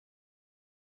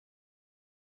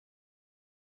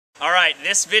Alright,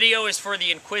 this video is for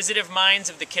the inquisitive minds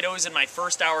of the kiddos in my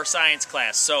first hour science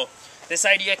class. So this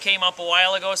idea came up a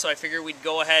while ago, so I figured we'd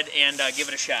go ahead and give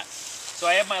it a shot. So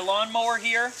I have my lawnmower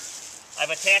here.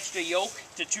 I've attached a yoke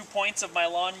to 2 points of my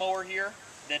lawnmower here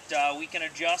that we can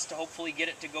adjust to hopefully get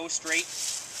it to go straight.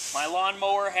 My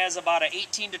lawnmower has about an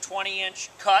 18 to 20 inch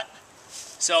cut,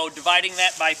 so dividing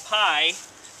that by pi,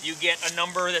 you get a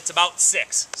number that's about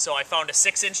 6. So I found a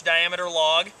 6-inch diameter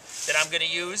log that I'm going to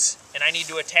use, and I need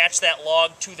to attach that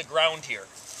log to the ground here.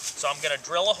 So I'm going to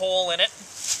drill a hole in it,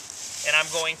 and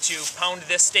I'm going to pound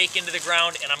this stake into the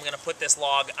ground, and I'm going to put this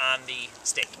log on the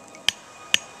stake.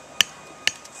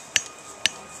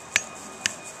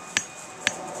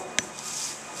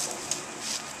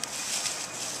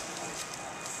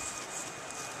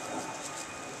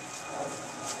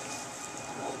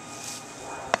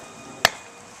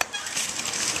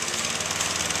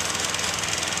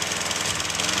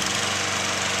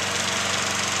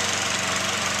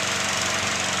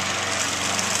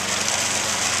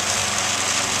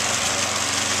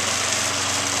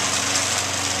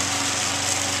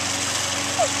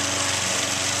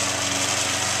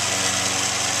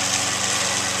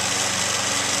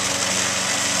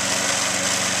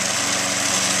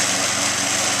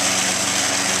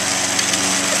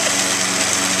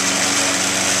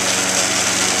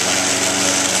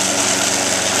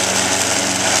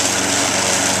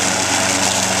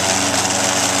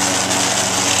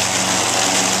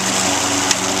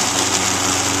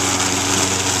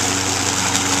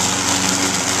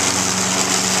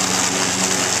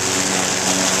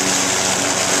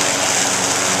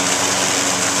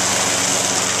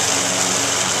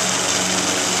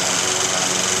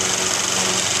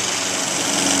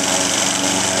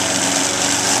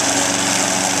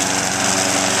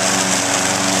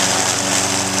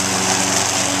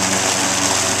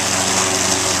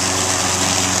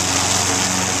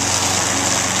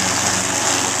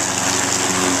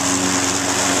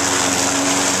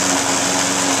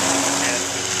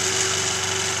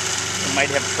 Might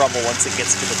have trouble once it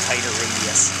gets to the tighter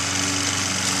radius.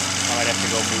 I might have to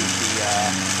go move the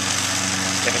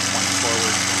pivot point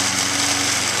forward.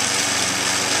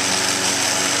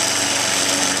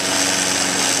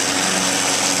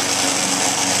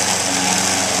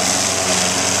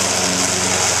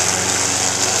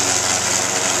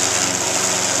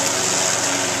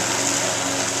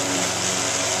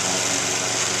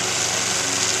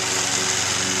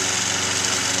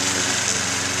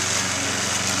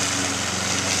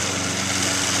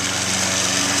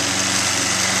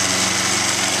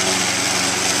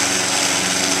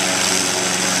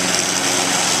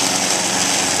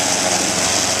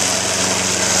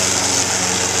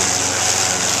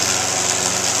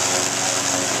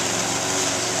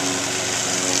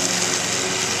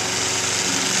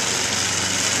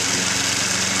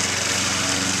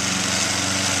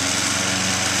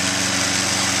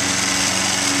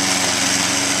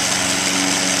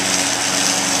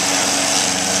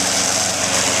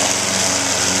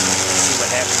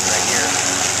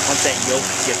 Once that yoke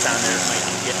gets on there, it might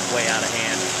get way out of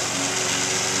hand.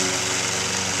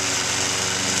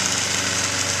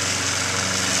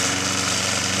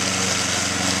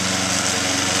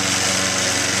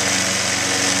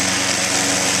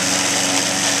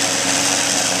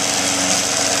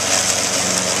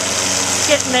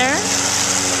 Getting there.